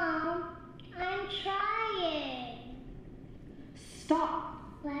 But Mom, I'm trying.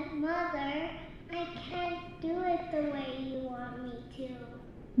 Stop! But Mother, I can't do it the way you want me to.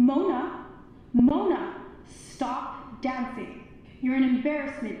 Mona, stop dancing. You're an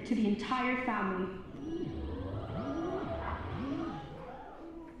embarrassment to the entire family.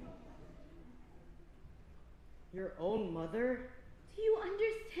 Your own mother? Do you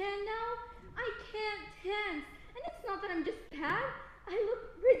understand now? I can't dance. And it's not that I'm just bad. I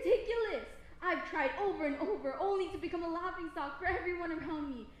look ridiculous. I've tried over and over only to become a laughing stock for everyone around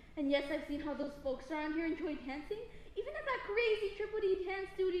me. And yes, I've seen how those folks around here enjoy dancing, even at that crazy Triple D dance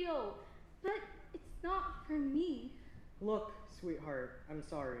studio. But it's not for me. Look, sweetheart, I'm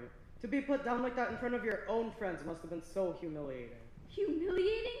sorry. To be put down like that in front of your own friends must have been so humiliating.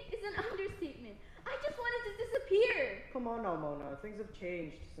 Humiliating is an understatement. I just wanted to disappear. Come on now, Mona. Things have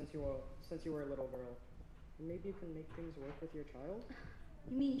changed since you were a little girl. Maybe you can make things work with your child?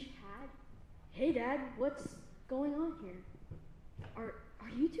 You mean Chad? Hey, Dad, what's going on here? Are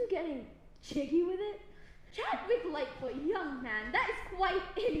you two getting jiggy with it? Chadwick Lightfoot, young man, that is quite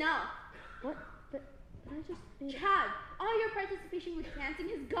enough. What? But I just made... Chad, all your participation with dancing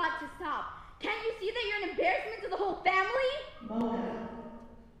has got to stop. Can't you see that you're an embarrassment to the whole family? Mona,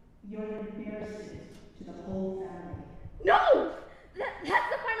 you're an embarrassment to the whole family. No! That's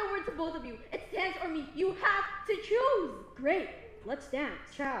the final word to both of you. It's dance or me. You have to choose. Great, let's dance.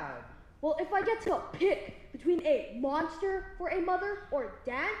 Chad. Well, if I get to pick between a monster for a mother or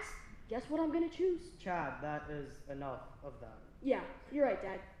dance, guess what I'm gonna choose? Chad, that is enough of that. Yeah, you're right,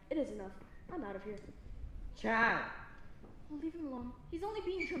 Dad. It is enough. I'm out of here. Chad! Well, leave him alone. He's only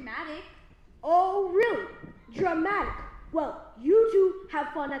being dramatic. Oh, really? Dramatic. Well, you two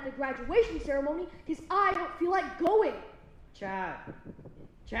have fun at the graduation ceremony, because I don't feel like going. Chad!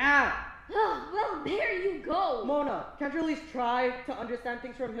 Chad! Oh, well, there you go. Mona, can't you at least try to understand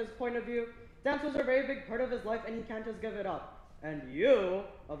things from his point of view? Dance was a very big part of his life and he can't just give it up. And you,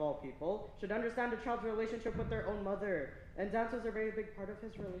 of all people, should understand a child's relationship with their own mother. And dance was a very big part of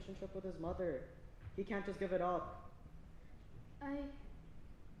his relationship with his mother. He can't just give it up. I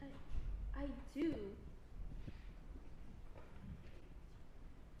do.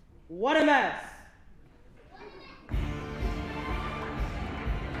 What a mess!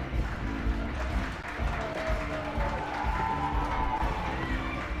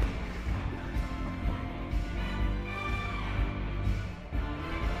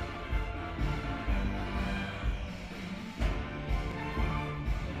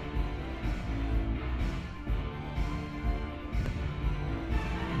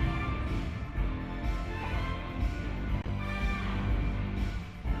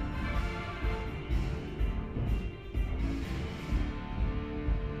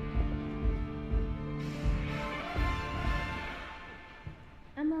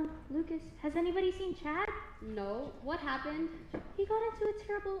 Emma, Lucas, has anybody seen Chad? No. What happened? He got into a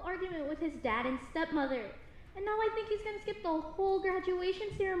terrible argument with his dad and stepmother. And now I think he's gonna skip the whole graduation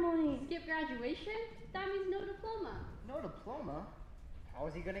ceremony. Skip graduation? That means no diploma. No diploma? How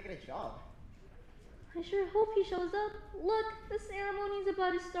is he gonna get a job? I sure hope he shows up. Look, the ceremony's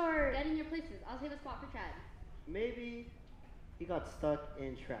about to start. Get in your places. I'll save a spot for Chad. Maybe he got stuck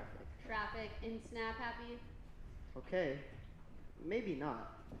in traffic. Traffic in Snap Happy. Okay, maybe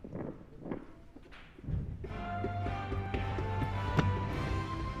not.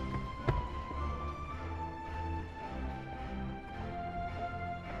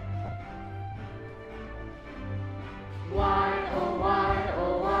 Why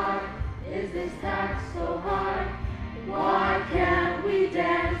is this tax so high? Why can't we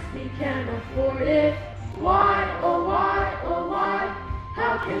dance? We can't afford it. Why, oh why,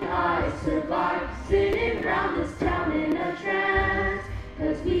 how can I survive sitting around this town in a trance?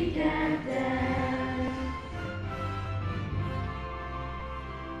 'Cause we can't dance.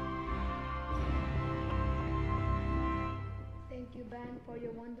 Thank you, band, for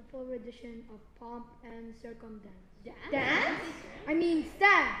your wonderful rendition of Pomp and Circumdance. Dance? I mean,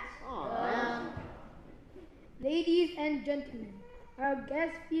 stance! Aw, man. Ladies and gentlemen, our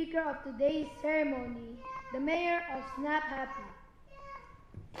guest speaker of today's ceremony, the mayor of Snap Happy.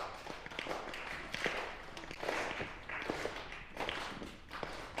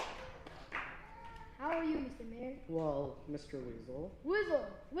 How are you, Mr. Mayor? Well, Mr. Weasel. Whizzle!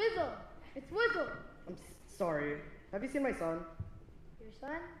 It's Whizzle! I'm sorry. Have you seen my son? Your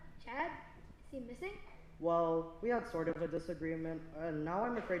son, Chad? Is he missing? Well, we had sort of a disagreement, and now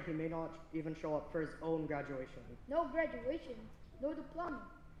I'm afraid he may not even show up for his own graduation. No graduation, no diploma.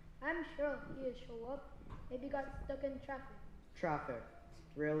 I'm sure he'll show up. Maybe got stuck in traffic. Traffic.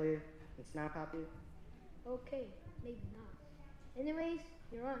 Really? And Snap Happy? Okay, maybe not. Anyways,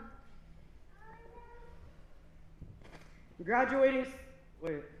 you're on. graduating,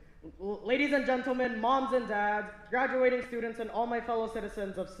 wait, ladies and gentlemen, moms and dads, graduating students, and all my fellow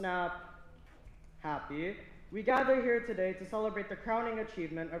citizens of Snap Happy, we gather here today to celebrate the crowning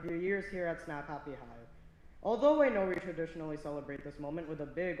achievement of your years here at Snap Happy High. Although I know we traditionally celebrate this moment with a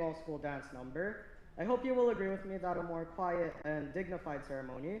big all-school dance number, I hope you will agree with me that a more quiet and dignified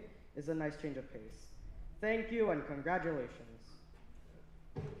ceremony is a nice change of pace. Thank you and congratulations.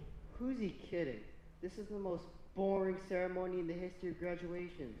 Who's he kidding? This is the most boring ceremony in the history of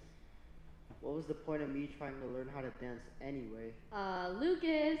graduations. What was the point of me trying to learn how to dance anyway?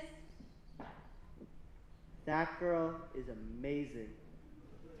 Lucas. That girl is amazing.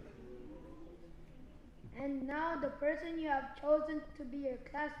 And now the person you have chosen to be your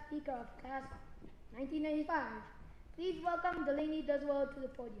class speaker of class 1995. Please welcome Delaney Duswell to the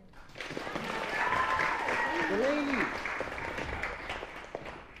podium. Delaney!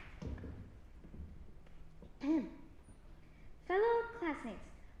 Fellow classmates,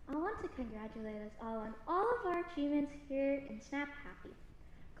 I want to congratulate us all on all of our achievements here in Snap Happy.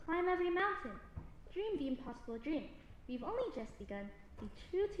 Climb every mountain. Dream the impossible dream. We've only just begun. Be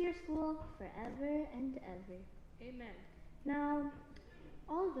true to your school forever and ever. Amen. Now,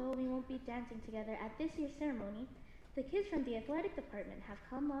 although we won't be dancing together at this year's ceremony, the kids from the athletic department have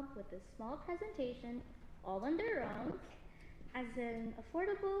come up with a small presentation, all on their own, as an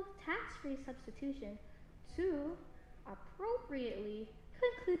affordable, tax-free substitution to appropriately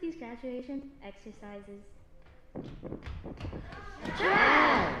conclude these graduation exercises.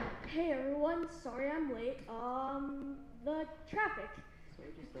 Hey everyone, sorry I'm late. The traffic.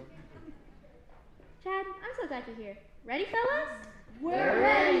 Chad, I'm so glad you're here. Ready, fellas? We're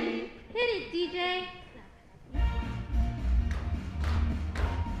ready. Hit it, DJ.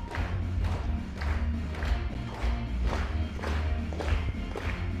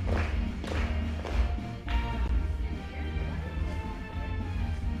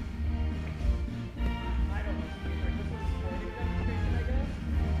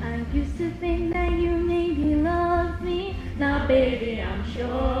 I used to think that you maybe loved me. Now, baby, I'm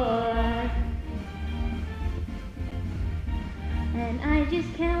sure. And I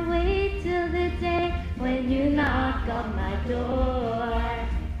just can't wait till the day when you knock on my door.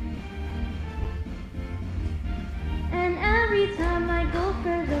 And every time I go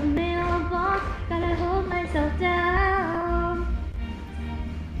for the mailbox, gotta hold myself down.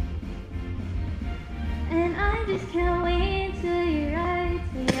 And I just can't wait till you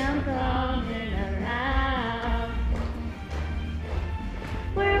write me I'm coming around.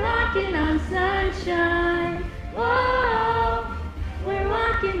 We're walking on sunshine. Whoa, we're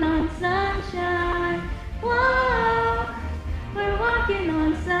walking on sunshine. Whoa, we're walking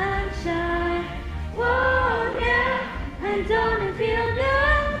on sunshine. Whoa, yeah, and don't it feel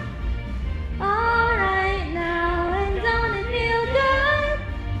good? All right now, and don't it feel good?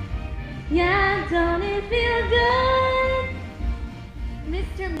 Yeah, don't it feel good?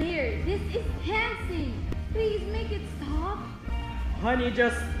 Mr. Mayor, this is dancing. Please make it stop. Honey,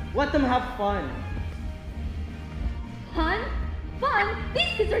 just let them have fun. Fun? Fun?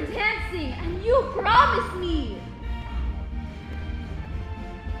 These kids are dancing, and you promised me.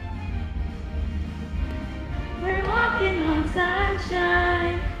 We're walking on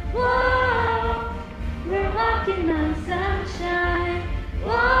sunshine. Whoa, we're walking on sunshine.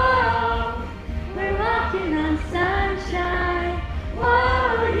 Whoa, we're walking on sunshine.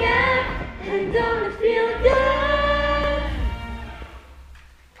 Whoa, yeah, and don't it feel good?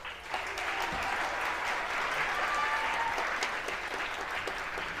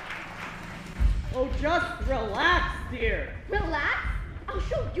 Oh, just relax, dear. Relax? I'll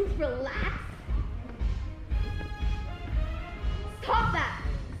show you relax. Stop that!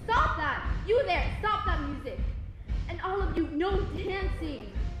 Stop that! You there, stop that music. And all of you, no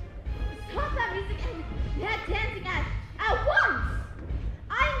dancing. Stop that music and that dancing at once!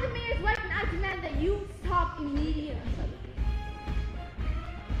 I am the mayor's wife and I demand that you stop immediately.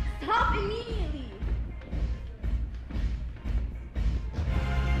 Stop immediately!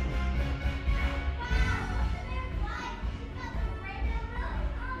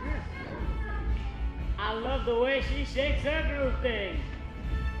 I love the way she shakes her groove thing.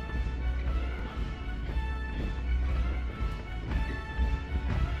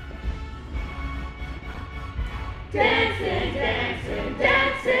 Dancing, dancing,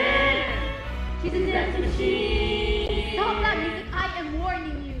 dancing. She's a dance machine. Stop that music, I am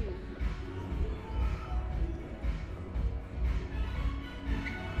warning you.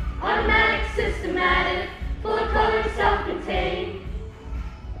 Automatic, systematic, full of color, self-contained.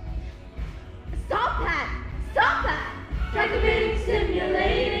 Stop that! Stop that! Captivating,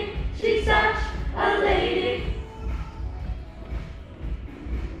 stimulating. She's such a lady.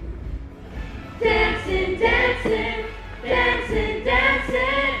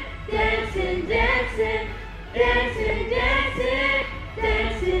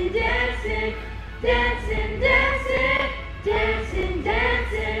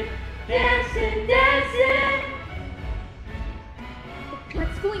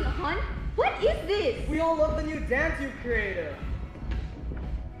 new dance you created?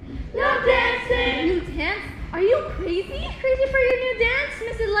 No dancing! New dance? Are you crazy? Crazy for your new dance,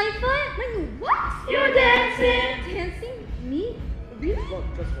 Mrs. Lightfoot? My new what? You're dancing! Dancing? Me? Really? Look,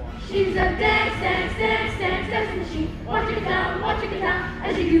 just watch. She's a dance machine. Watch it down,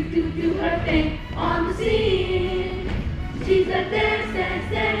 as you do her thing on the scene. She's a dance machine.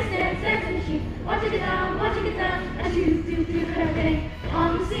 Watch it down, as you do her thing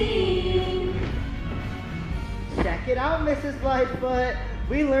on the scene. Check it out, Mrs. Lightfoot.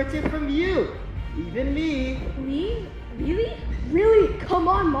 We learned it from you. Even me. Me? Really? Really? Come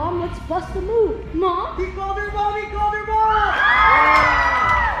on, Mom. Let's bust a move. Mom? He called her mom! He called her mom!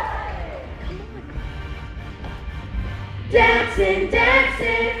 Dancing,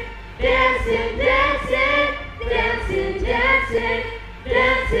 dancing, dancing, dancing, dancing, dancing, dancing,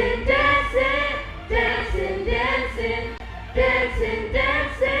 dancing, dancing, dancing, dancing, dancing,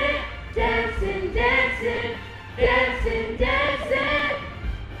 dancing, dancing, dancing, dancing.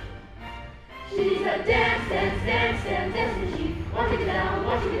 She's a dance machine. Watch it down,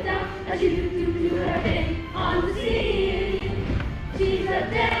 as you do her thing on the scene. She's a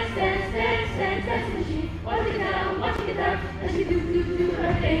dance machine. Watch it down, as you do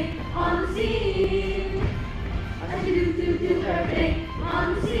her thing on the scene. As you do her thing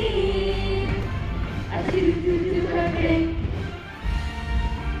on the scene. As you do her thing.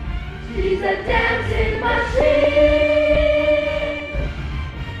 She's a dancing machine.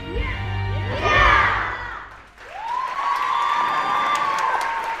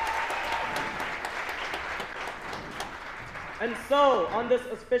 And so, on this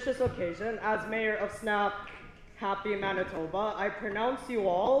auspicious occasion, as mayor of Snap, Happy Manitoba, I pronounce you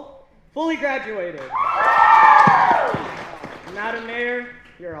all fully graduated. Madam Mayor,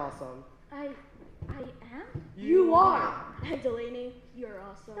 you're awesome. I am? You are. And Delaney, you're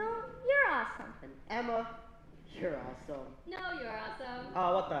awesome. No, you're awesome. And Emma, you're awesome. No, you're awesome.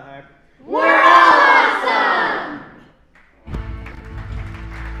 What the heck? We're awesome!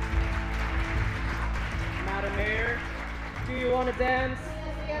 Madam Mayor, do you want to dance?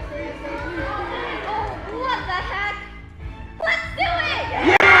 Oh, what the heck? Let's do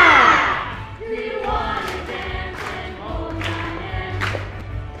it! Yeah! Do you want to dance and hold my hand?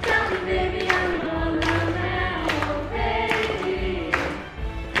 Tell me, baby, I'm gonna now, oh baby.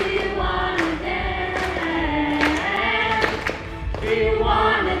 Do you want to dance? Do you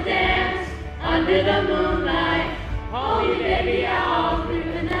want to dance under the moonlight? Hold me, baby, all through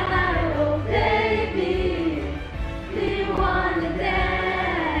the night, oh baby. Do you want to dance?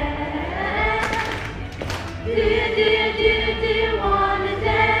 Do you want to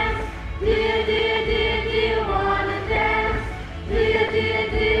dance? Do you want to dance? Do you want to dance? Do you want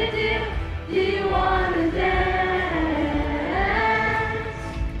to dance? Do you want to dance?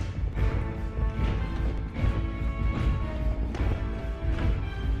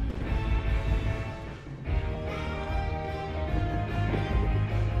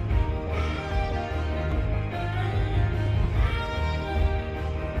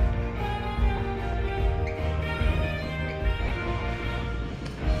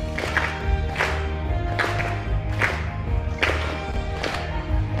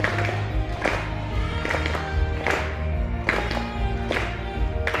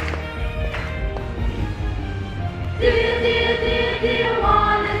 Do you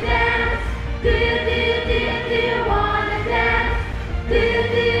want to dance? Do you want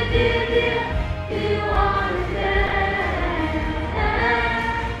to dance?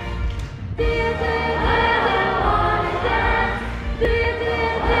 Do you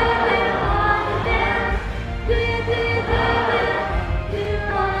want to dance? Do you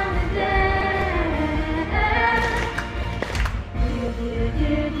want to dance? Do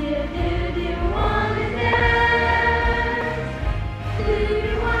you want to dance? Do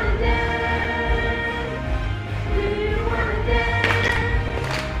you want to dance? Do you want to dance?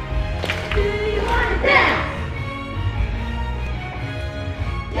 Do you want to dance?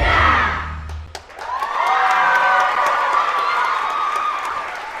 Yeah!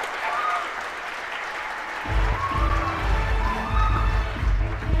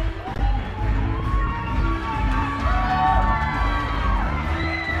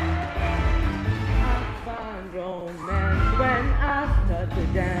 I find romance when I start to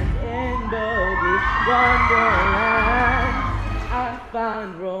dance in Boogie Wonderland. I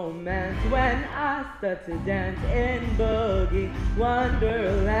find romance when I start to dance in Boogie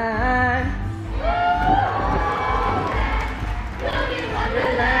Wonderland. Boogie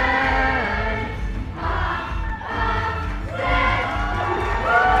Wonderland.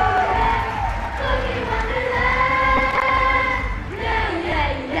 Boogie Wonderland. Yeah,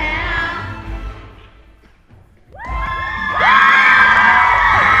 yeah, yeah.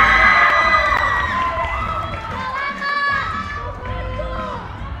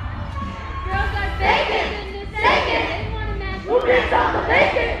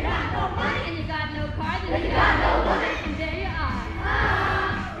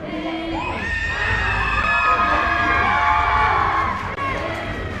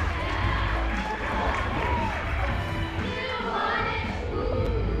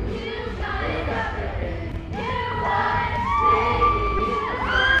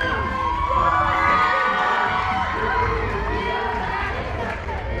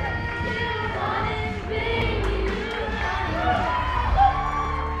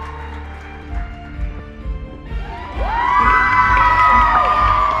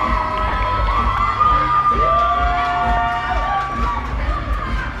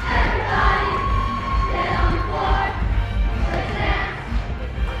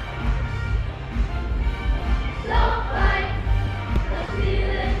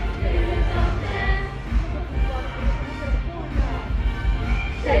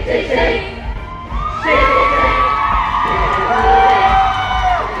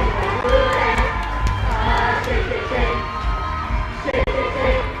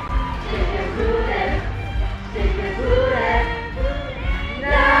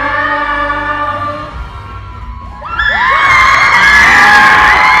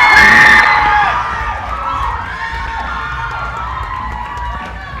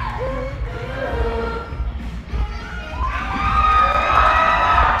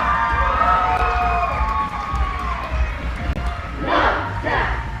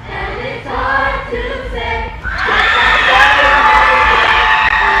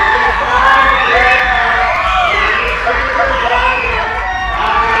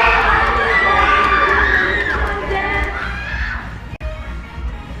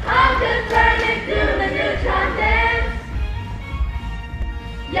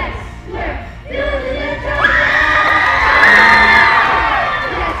 Yes, we're